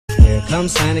here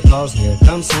comes Santa Claus, here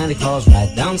comes Santa Claus,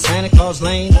 right down Santa Claus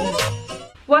Lane.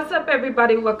 What's up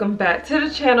everybody, welcome back to the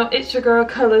channel. It's your girl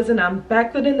Colors and I'm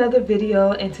back with another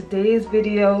video, and today's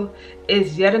video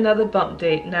is yet another bump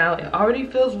date. Now it already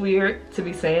feels weird to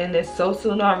be saying this so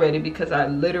soon already because I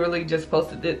literally just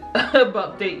posted this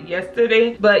bump date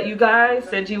yesterday, but you guys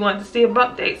said you wanted to see a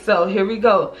bump date, so here we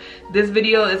go. This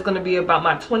video is going to be about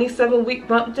my 27-week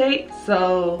bump date,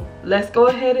 so let's go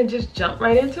ahead and just jump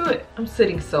right into it. I'm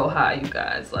sitting so high, you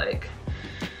guys, like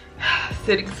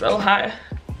sitting so high.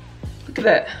 Look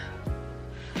at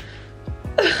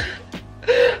that.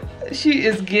 She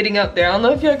is getting up there. I don't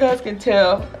know if y'all guys can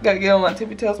tell. I gotta get on my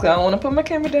tippy toes because I don't want to put my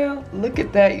camera down. Look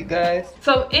at that, you guys.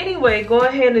 So anyway, go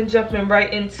ahead and jumping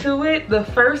right into it. The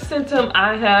first symptom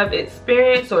I have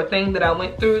experienced or thing that I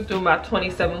went through my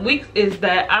 27 weeks is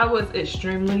that I was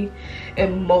extremely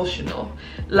emotional.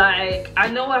 Like, I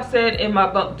know I said in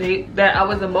my bump date that I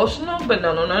was emotional, but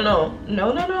no.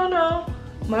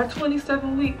 My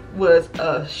 27-week was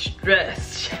a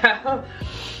stress, child.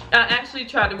 I actually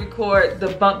tried to record the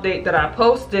bump date that I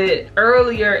posted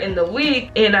earlier in the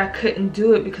week and I couldn't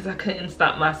do it because I couldn't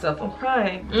stop myself from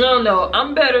crying. No,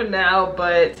 I'm better now,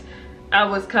 but I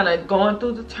was kind of going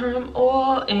through the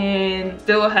turmoil and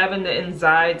still having the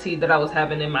anxiety that I was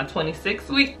having in my 26th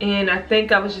week, and I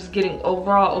think I was just getting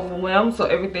overall overwhelmed, so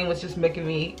everything was just making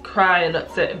me cry and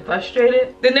upset and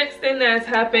frustrated. The next thing that has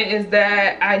happened is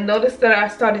that I noticed that I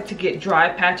started to get dry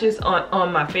patches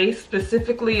on my face,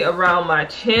 specifically around my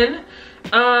chin.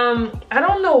 I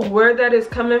don't know where that is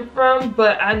coming from,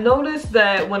 but I noticed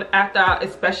that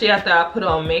especially after I put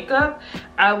on makeup,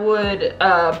 I would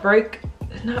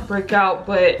not break out,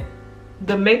 but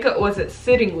the makeup wasn't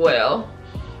sitting well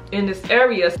in this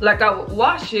area. Like, I would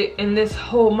wash it and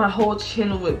my whole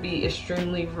chin would be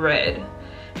extremely red,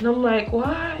 and I'm like,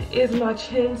 why is my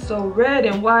chin so red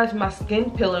and why is my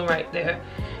skin peeling right there?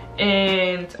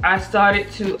 And I started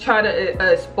to try to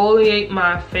exfoliate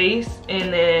my face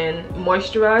and then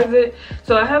moisturize it.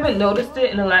 So I haven't noticed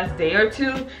it in the last day or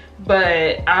two,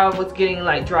 but I was getting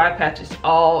like dry patches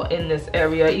all in this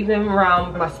area, even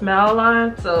around my smile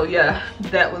line. So yeah,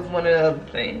 that was one of the other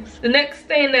things. The next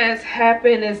thing that has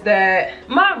happened is that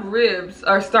my ribs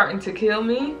are starting to kill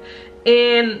me,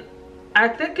 and I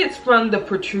think it's from the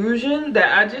protrusion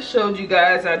that I just showed you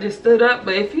guys. I just stood up,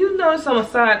 but if you notice on the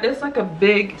side, there's like a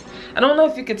big, I don't know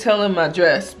if you could tell in my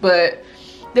dress, but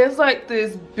there's like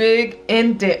this big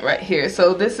indent right here.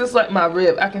 So this is like my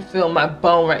rib. I can feel my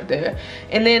bone right there.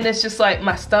 And then it's just like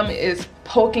my stomach is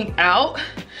poking out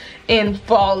and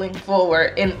falling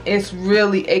forward, and it's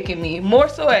really aching me, more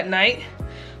so at night.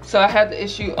 So I have the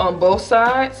issue on both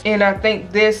sides, and I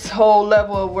think this whole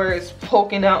level of where it's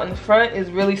poking out in the front is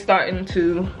really starting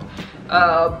to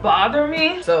bother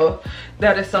me. So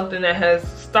that is something that has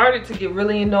started to get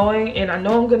really annoying, and I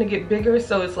know I'm gonna get bigger,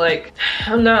 so it's like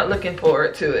I'm not looking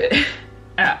forward to it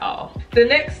at all. The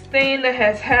next thing that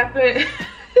has happened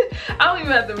I don't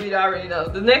even have to read, I already know.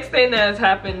 The next thing that has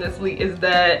happened this week is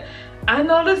that I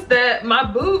noticed that my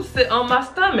boobs sit on my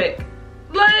stomach.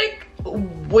 Like,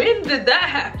 when did that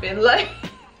happen? Like,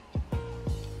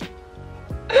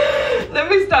 let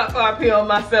me stop before I pee on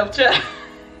myself, child.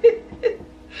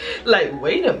 Like,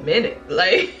 wait a minute,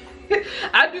 like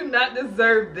I do not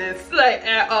deserve this, like,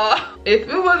 at all. If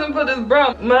it wasn't for this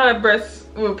bra, my breasts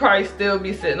would probably still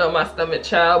be sitting on my stomach,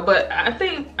 child. But I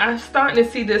think I'm starting to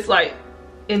see this like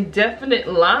indefinite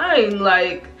line,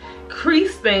 like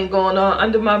crease thing going on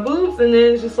under my boobs, and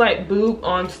then it's just like boob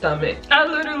on stomach. I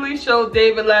literally showed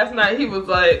David last night. He was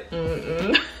like,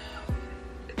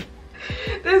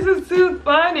 this is too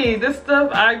funny, this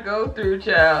stuff I go through,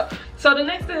 child. So the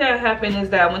next thing that happened is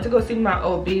that I went to go see my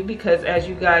OB because, as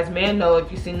you guys may know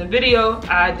if you've seen the video,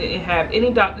 I didn't have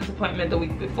any doctor's appointment the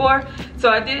week before.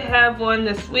 So I did have one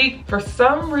this week. For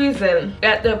some reason,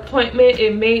 at the appointment,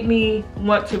 it made me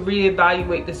want to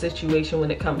reevaluate the situation when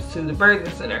it comes to the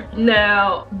birthing center.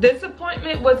 Now, this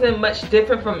appointment wasn't much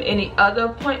different from any other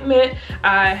appointment.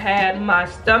 I had my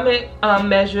stomach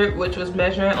measured, which was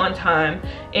measuring on time,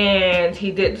 and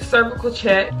he did the cervical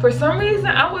check. For some reason,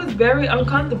 I was very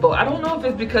uncomfortable. I don't know if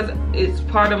it's because it's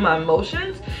part of my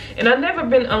emotions, and I've never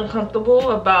been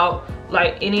uncomfortable about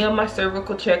like any of my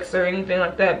cervical checks or anything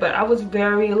like that, but I was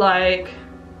very like,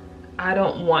 I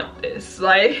don't want this,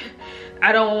 like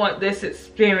I don't want this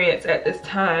experience at this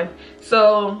time.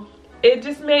 So it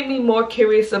just made me more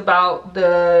curious about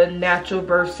the natural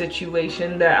birth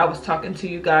situation that I was talking to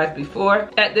you guys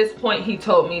before. At this point, he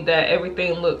told me that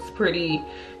everything looks pretty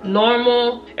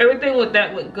normal. Everything with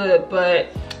that went good, but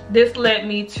this led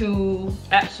me to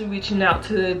actually reaching out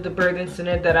to the birthing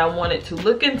center that I wanted to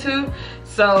look into.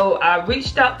 So I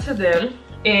reached out to them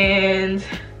and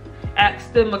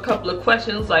asked them a couple of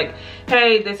questions like,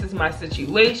 hey, this is my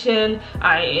situation.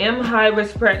 I am high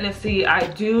risk pregnancy. I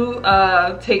do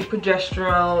take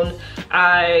progesterone.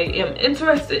 I am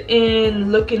interested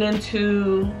in looking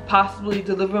into possibly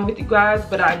delivering with you guys,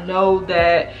 but I know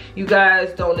that you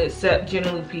guys don't accept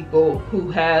generally people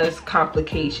who has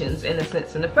complications in a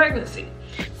sense in the pregnancy.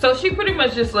 So she pretty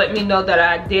much just let me know that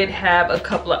I did have a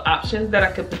couple of options that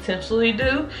I could potentially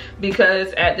do,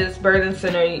 because at this birthing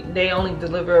center they only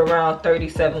deliver around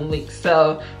 37 weeks.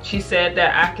 So she said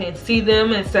that I can see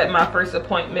them and set my first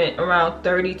appointment around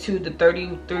 32 to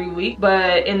 33 weeks,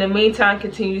 but in the meantime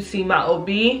continue to see my OB,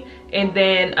 and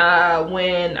then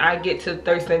when I get to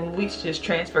 37 weeks just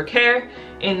transfer care,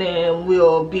 and then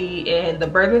we'll be in the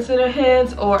birthing center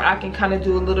hands, or I can kind of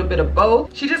do a little bit of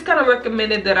both. She just kind of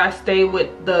recommended that I stay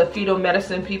with the fetal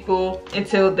medicine people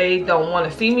until they don't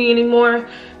want to see me anymore,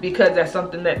 because that's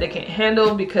something that they can't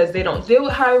handle, because they don't deal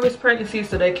with high risk pregnancy,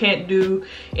 so they can't do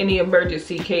any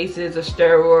emergency cases or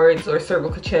steroids or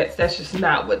cervical checks. That's just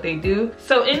not what they do.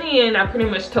 So in the end, I pretty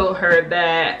much told her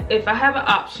that if I have an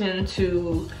option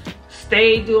to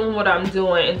stay doing what I'm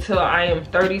doing until I am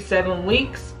 37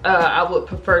 weeks, I would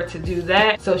prefer to do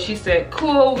that. So she said,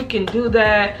 cool, we can do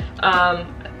that.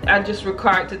 I just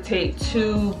required to take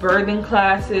 2 birthing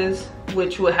classes,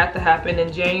 which would have to happen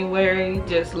in January,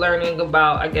 just learning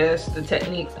about, I guess, the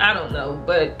techniques, I don't know,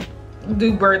 but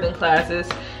do birthing classes.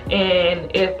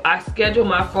 And if I schedule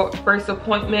my first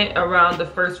appointment around the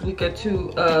first week or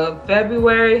 2 of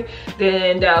February,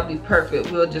 then that'll be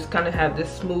perfect. We'll just kind of have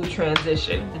this smooth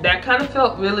transition. That kind of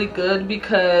felt really good,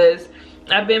 because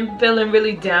I've been feeling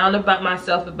really down about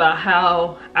myself, about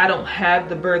how I don't have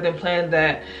the birthing plan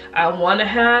that I want to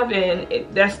have, and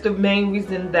that's the main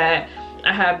reason that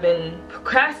I have been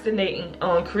procrastinating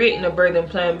on creating a birthing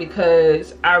plan,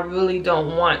 because I really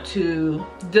don't want to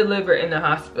deliver in the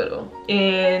hospital.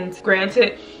 And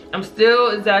granted, I'm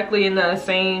still exactly in the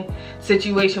same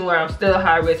situation where I'm still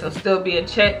high risk, I'm still being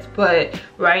checked, but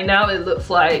right now it looks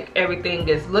like everything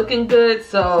is looking good,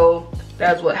 so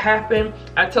that's what happened.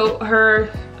 I told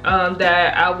her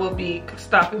that I will be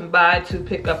stopping by to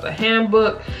pick up a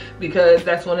handbook, because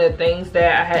that's one of the things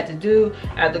that I had to do.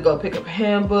 I had to go pick up a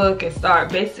handbook and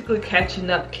start basically catching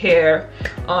up care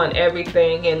on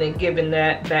everything, and then giving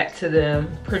that back to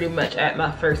them pretty much at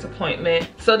my first appointment.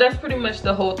 So that's pretty much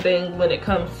the whole thing when it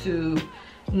comes to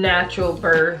natural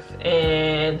birth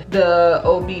and the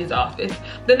OB's office.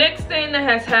 The next thing that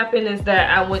has happened is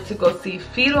that I went to go see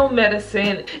fetal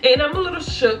medicine, and I'm a little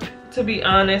shook, to be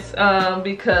honest,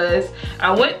 because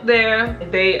I went there.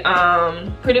 They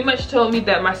pretty much told me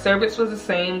that my cervix was the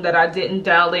same, that I didn't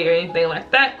dilate or anything like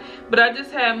that, but I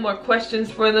just had more questions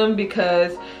for them,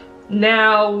 because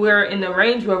now we're in the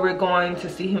range where we're going to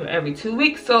see him every 2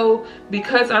 weeks. So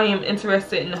because I am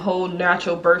interested in the whole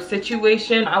natural birth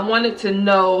situation, I wanted to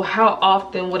know how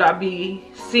often would I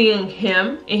be seeing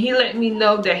him, and he let me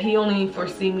know that he only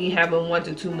foresee me having 1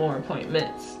 to 2 more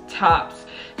appointments tops.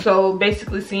 So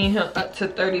basically seeing him up to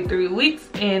 33 weeks,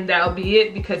 and that'll be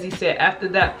it, because he said after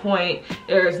that point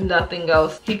there is nothing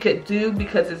else he could do,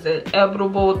 because it's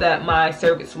inevitable that my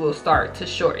cervix will start to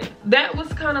shorten. That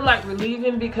was kind of like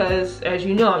relieving, because as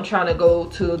you know, I'm trying to go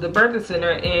to the birthing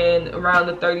center, and around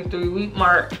the 33 week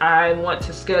mark I want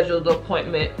to schedule the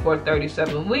appointment for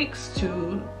 37 weeks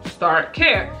to start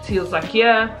care. So he was like,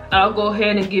 yeah, I'll go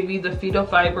ahead and give you the fetal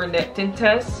fibronectin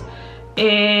test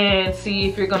and see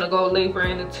if you're gonna go labor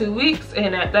in the 2 weeks,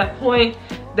 and at that point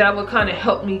that will kind of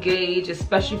help me gauge,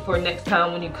 especially for next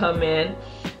time when you come in,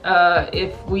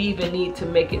 if we even need to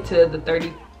make it to the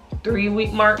 33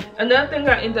 week mark. Another thing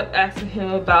I end up asking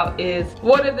him about is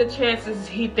what are the chances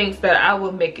he thinks that I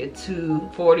will make it to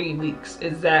 40 weeks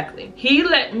exactly. He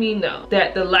let me know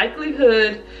that the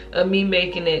likelihood of me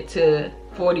making it to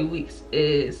 40 weeks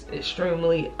is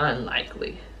extremely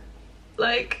unlikely.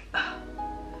 Like,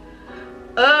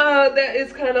 that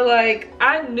is kind of like,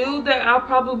 I knew that I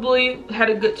probably had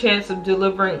a good chance of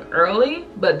delivering early,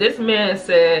 but this man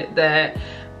said that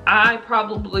I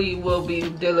probably will be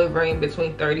delivering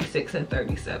between 36 and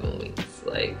 37 weeks,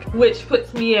 like, which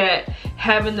puts me at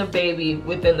having the baby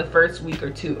within the first week or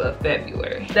 2 of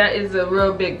February. That is a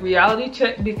real big reality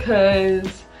check,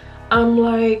 because I'm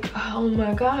like, oh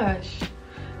my gosh,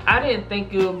 I didn't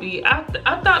think it would be, I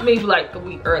thought maybe like a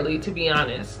week early, to be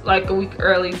honest, like a week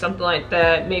early, something like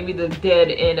that, maybe the dead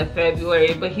end of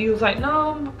February. But he was like,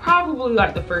 no, probably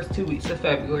like the first 2 weeks of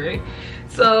February.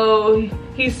 So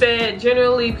he said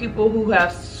generally people who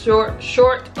have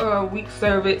short or weak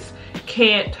cervix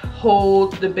can't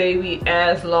hold the baby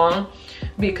as long,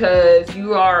 because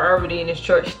you are already in a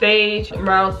short stage.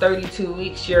 Around 32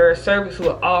 weeks, your cervix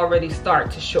will already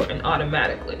start to shorten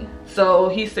automatically. So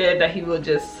he said that he will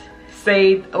just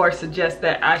say or suggest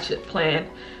that I should plan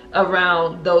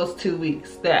around those 2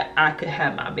 weeks that I could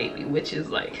have my baby, which is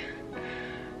like,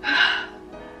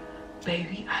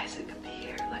 baby Isaac could be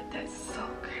here. Like, that's so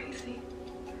crazy.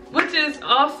 Which is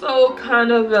also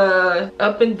kind of a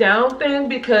up and down thing,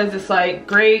 because it's like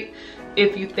great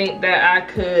if you think that I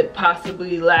could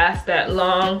possibly last that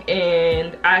long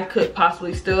and I could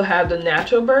possibly still have the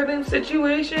natural birthing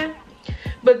situation.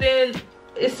 But then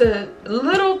it's a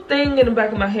little thing in the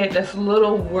back of my head that's a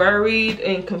little worried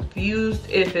and confused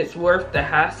if it's worth the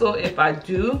hassle if I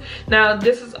do. Now,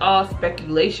 this is all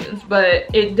speculations,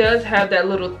 but it does have that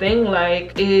little thing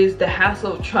like, is the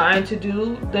hassle of trying to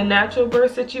do the natural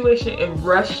birth situation and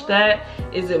rush that,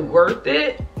 is it worth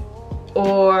it?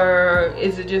 Or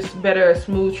is it just better a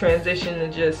smooth transition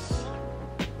to just,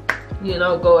 you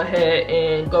know, go ahead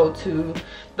and go to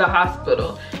the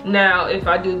hospital? Now, if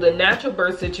I do the natural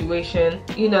birth situation,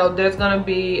 you know, there's gonna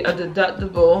be a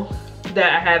deductible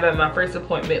that I have at my first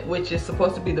appointment, which is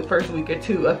supposed to be the first week or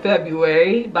two of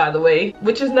February, by the way,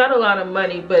 which is not a lot of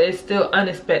money, but it's still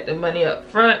unexpected money up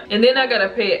front. And then I gotta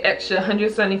pay an extra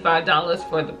 $175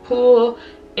 for the pool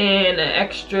and an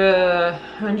extra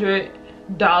 $100,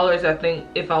 I think,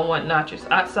 if I want nachos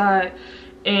outside.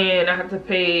 And I have to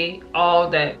pay all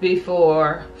that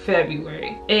before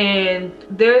February. And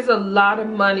there's a lot of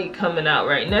money coming out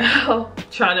right now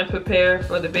trying to prepare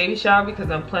for the baby shower,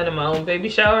 because I'm planning my own baby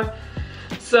shower.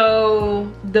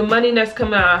 So the money that's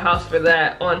coming out of the house for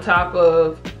that, on top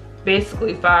of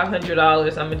basically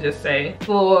 $500, I'm gonna just say,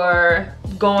 for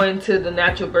going to the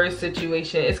natural birth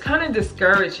situation, it's kind of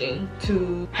discouraging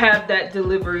to have that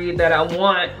delivery that I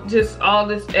want. Just all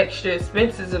this extra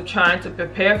expenses of trying to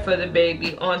prepare for the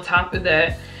baby on top of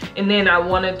that. And then I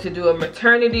wanted to do a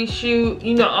maternity shoot,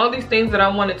 you know, all these things that I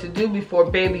wanted to do before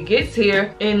baby gets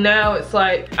here. And now it's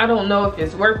like, I don't know if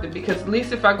it's worth it, because at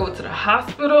least if I go to the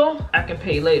hospital, I can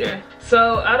pay later.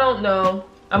 So I don't know.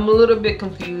 I'm a little bit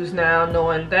confused now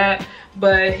knowing that.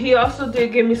 But he also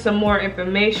did give me some more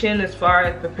information as far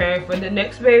as preparing for the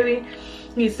next baby.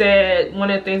 He said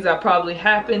one of the things that probably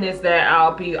happen is that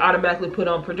I'll be automatically put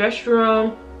on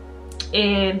progesterone,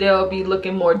 and they'll be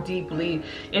looking more deeply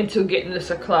into getting the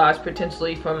cerclage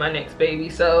potentially for my next baby.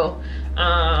 So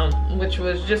which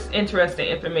was just interesting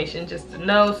information just to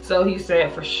know. So he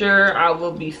said for sure I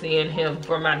will be seeing him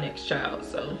for my next child.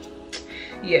 So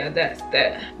yeah, that's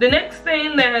that. The next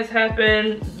thing that has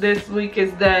happened this week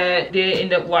is that I did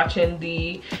end up watching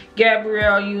the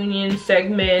Gabrielle Union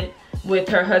segment with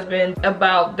her husband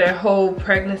about their whole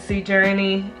pregnancy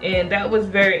journey, and that was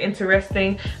very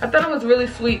interesting. I thought it was really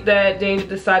sweet that David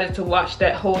decided to watch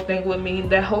that whole thing with me.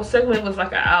 That whole segment was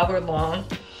like an hour long,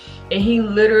 and he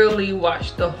literally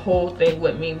watched the whole thing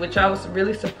with me, which I was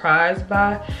really surprised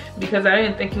by, because I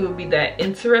didn't think he would be that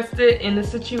interested in the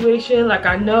situation. Like,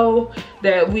 I know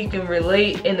that we can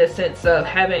relate in the sense of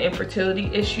having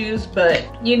infertility issues, but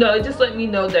you know, it just let me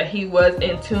know that he was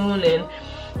in tune, and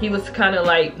he was kind of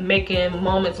like making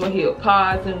moments where he would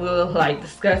pause and we'll like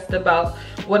discuss about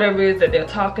whatever it is that they're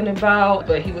talking about,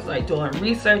 but he was like doing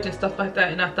research and stuff like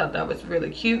that, and I thought that was really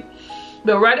cute.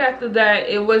 But right after that,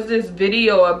 it was this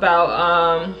video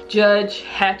about Judge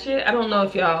Hatchett. I don't know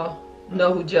if y'all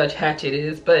know who Judge Hatchett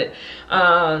is, but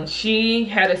she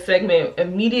had a segment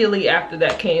immediately after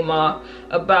that came off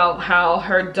about how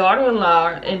her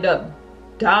daughter-in-law ended up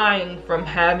dying from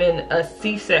having a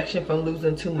C-section from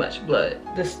losing too much blood.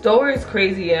 The story is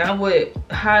crazy, and I would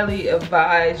highly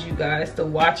advise you guys to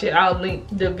watch it. I'll link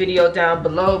the video down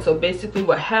below. So basically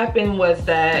what happened was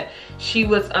that she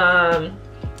was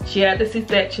she had the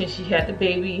C-section, she had the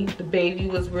baby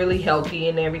was really healthy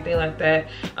and everything like that.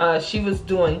 She was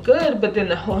doing good, but then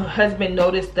the husband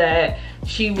noticed that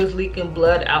she was leaking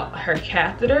blood out her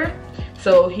catheter.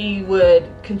 So he would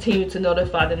continue to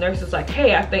notify the nurses like,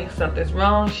 hey, I think something's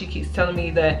wrong. She keeps telling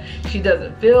me that she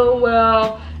doesn't feel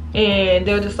well. And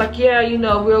they were just like, yeah, you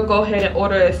know, we'll go ahead and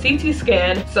order a CT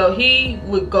scan. So he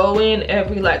would go in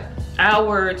every like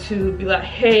hour to be like,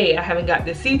 hey, I haven't got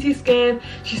the CT scan.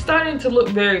 She's starting to look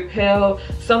very pale.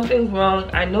 Something's wrong.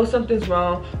 I know something's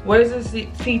wrong. Where's the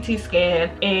CT scan?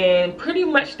 And pretty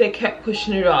much they kept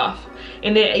pushing it off.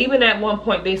 And then even at one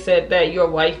point they said that your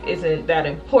wife isn't that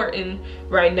important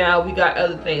right now. We got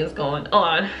other things going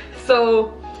on.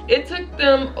 So it took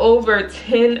them over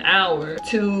 10 hours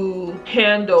to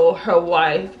handle her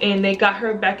wife, and they got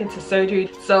her back into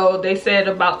surgery. So they said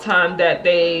about time that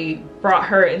they brought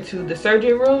her into the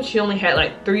surgery room, she only had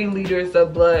like 3 liters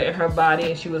of blood in her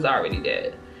body and she was already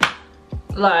dead.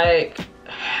 Like,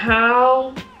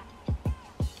 how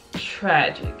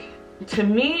tragic. To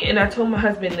me, and I told my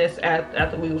husband this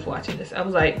after we was watching this, I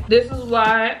was like, this is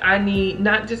why I need,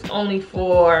 not just only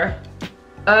for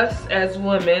us as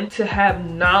women to have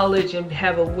knowledge and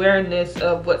have awareness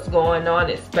of what's going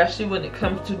on, especially when it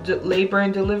comes to labor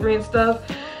and delivery and stuff,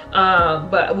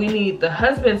 but we need the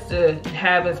husbands to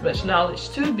have as much knowledge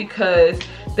too, because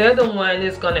they're the one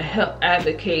that's going to help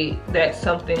advocate that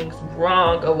something's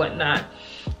wrong or whatnot.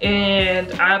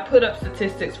 And I put up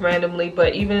statistics randomly,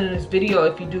 but even in this video,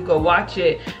 if you do go watch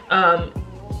it,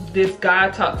 this guy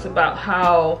talks about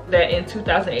how that in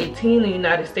 2018 the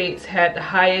United States had the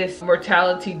highest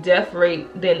mortality death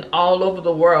rate than all over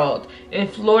the world. In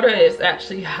Florida, it's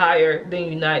actually higher than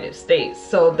United States.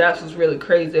 So that's what's really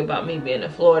crazy about me being in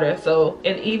Florida. So,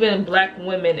 and even black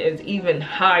women is even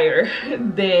higher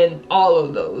than all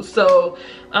of those. So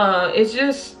it's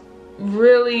just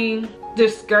really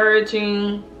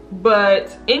discouraging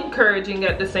but encouraging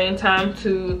at the same time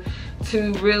to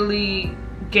really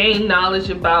gain knowledge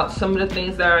about some of the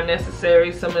things that are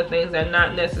necessary, some of the things that are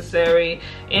not necessary,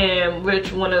 and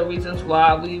which one of the reasons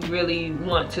why we really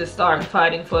want to start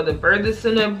fighting for the birthing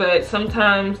center. But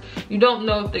sometimes you don't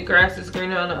know if the grass is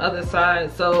greener on the other side,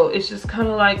 so it's just kind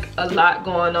of like a lot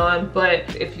going on.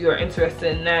 But if you're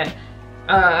interested in that,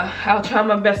 I'll try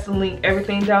my best to link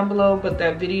everything down below, but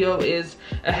that video is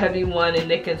a heavy one and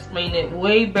they can explain it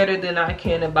way better than I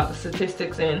can about the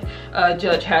statistics and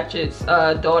Judge Hatchett's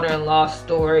daughter-in-law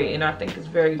story, and I think it's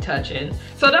very touching.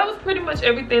 So that was pretty much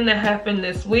everything that happened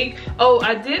this week. Oh,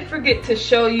 I did forget to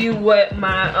show you what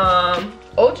my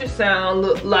ultrasound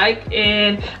looked like,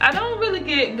 and I don't really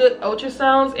get good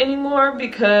ultrasounds anymore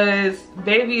because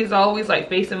baby is always like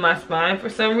facing my spine for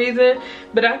some reason.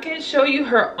 But I can show you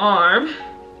her arm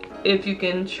if you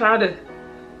can try to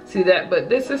see that, but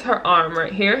this is her arm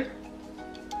right here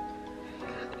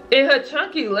and her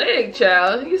chunky leg,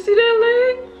 child. You see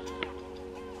that leg?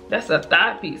 That's a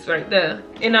thigh piece right there.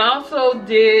 And I also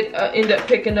did end up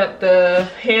picking up the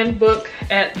handbook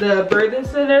at the birthing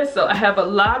center. So I have a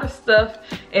lot of stuff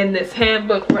in this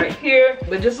handbook right here.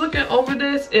 But just looking over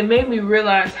this, it made me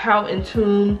realize how in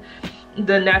tune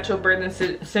the natural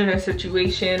birthing center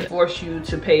situation force you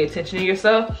to pay attention to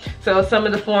yourself. So some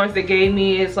of the forms they gave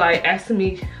me is like asking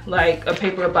me like a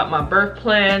paper about my birth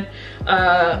plan.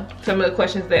 Some of the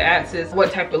questions they asked is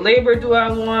what type of labor do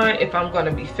I want, if I'm going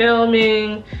to be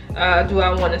filming, do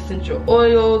I want essential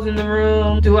oils in the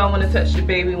room, do I want to touch the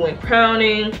baby when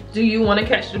crowning, do you want to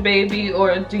catch the baby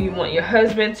or do you want your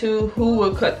husband to, who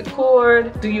will cut the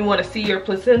cord, do you want to see your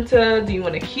placenta, do you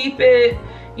want to keep it.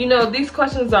 You know, these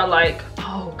questions are like,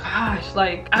 oh gosh,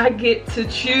 like I get to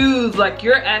choose, like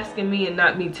you're asking me and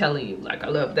not me telling you. Like I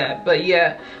love that. But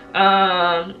yeah,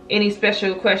 any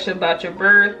special question about your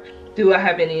birth, do I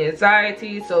have any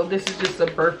anxiety? So this is just a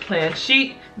birth plan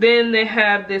sheet. Then they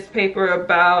have this paper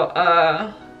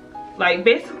about like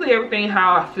basically everything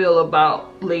how I feel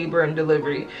about labor and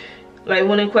delivery. Like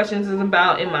one of the questions is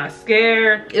about, am I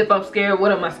scared? If I'm scared,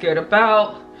 what am I scared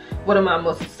about? What am I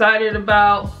most excited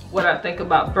about? What I think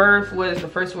about birth? What is the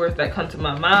first words that come to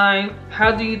my mind?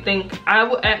 How do you think I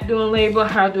will act during labor?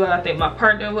 How do I think my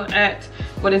partner will act?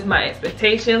 What is my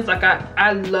expectations? Like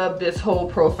I love this whole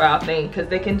profile thing because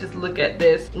they can just look at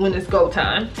this when it's go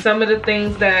time. Some of the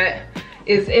things that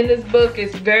is in this book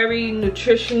is very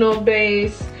nutritional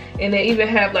based. And they even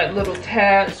have like little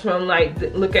tabs from like,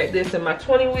 look at this in my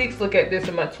 20 weeks, look at this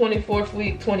in my 24th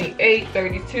week, 28,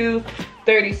 32,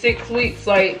 36 weeks.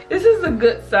 Like this is a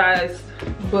good size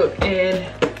book and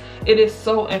it is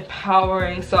so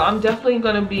empowering. So I'm definitely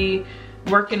gonna be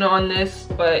working on this,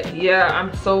 but yeah,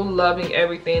 I'm so loving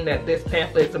everything that this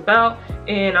pamphlet is about,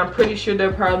 and I'm pretty sure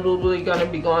they're probably going to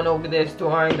be going over this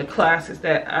during the classes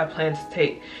that I plan to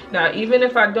take. Now even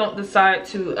if I don't decide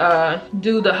to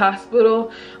do the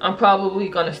hospital, I'm probably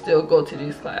going to still go to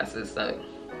these classes. So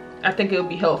I think it'll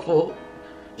be helpful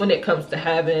when it comes to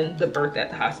having the birth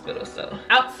at the hospital. So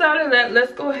outside of that,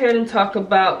 let's go ahead and talk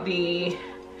about the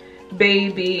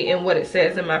baby and what it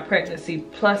says in my Pregnancy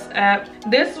Plus app.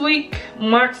 This week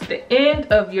marks the end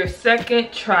of your second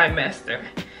trimester.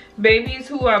 Babies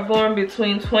who are born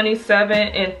between 27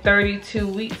 and 32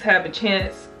 weeks have a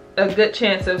good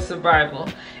chance of survival.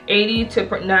 80 to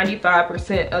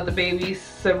 95% of the baby's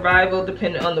survival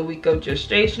depending on the week of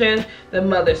gestation, the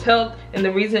mother's health, and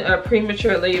the reason of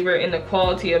premature labor and the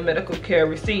quality of medical care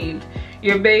received.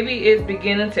 Your baby is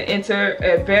beginning to enter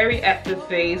a very active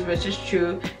phase, which is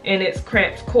true, in its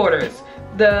cramped quarters.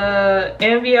 The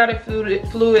amniotic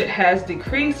fluid has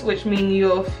decreased, which means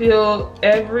you'll feel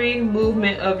every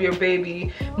movement of your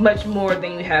baby much more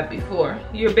than you have before.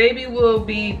 Your baby will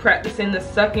be practicing the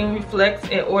sucking reflex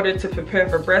in order to prepare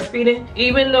for breastfeeding.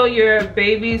 Even though your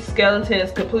baby's skeleton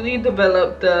is completely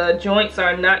developed, the joints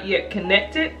are not yet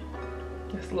connected.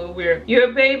 That's a little weird.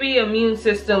 Your baby immune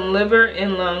system, liver,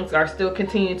 and lungs are still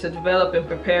continuing to develop and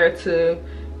prepare to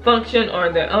function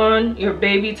on their own. Your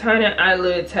baby tiny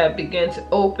eyelids have begun to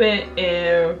open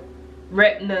and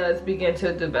retinas begin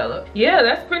to develop. Yeah,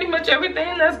 that's pretty much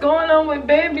everything that's going on with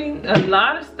baby. A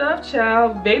lot of stuff,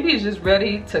 child. Baby is just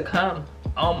ready to come,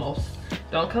 almost.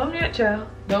 Don't come yet, child.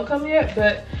 Don't come yet,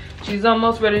 but she's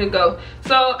almost ready to go.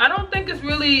 So I don't think it's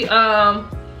really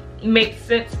makes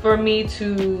sense for me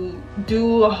to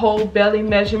do a whole belly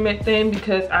measurement thing,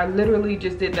 because I literally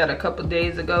just did that a couple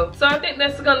days ago. So I think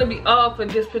that's gonna be all for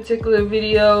this particular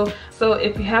video. So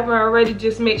if you haven't already,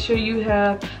 just make sure you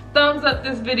have thumbs up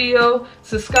this video,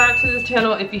 subscribe to this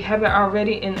channel if you haven't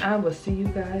already, and I will see you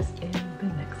guys in the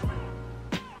next one.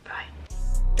 Bye.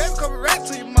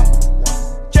 To your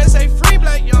mama. Just say free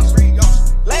black young, free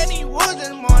young. Lady Woods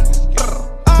in the morning.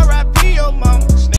 R.I.P. your mama.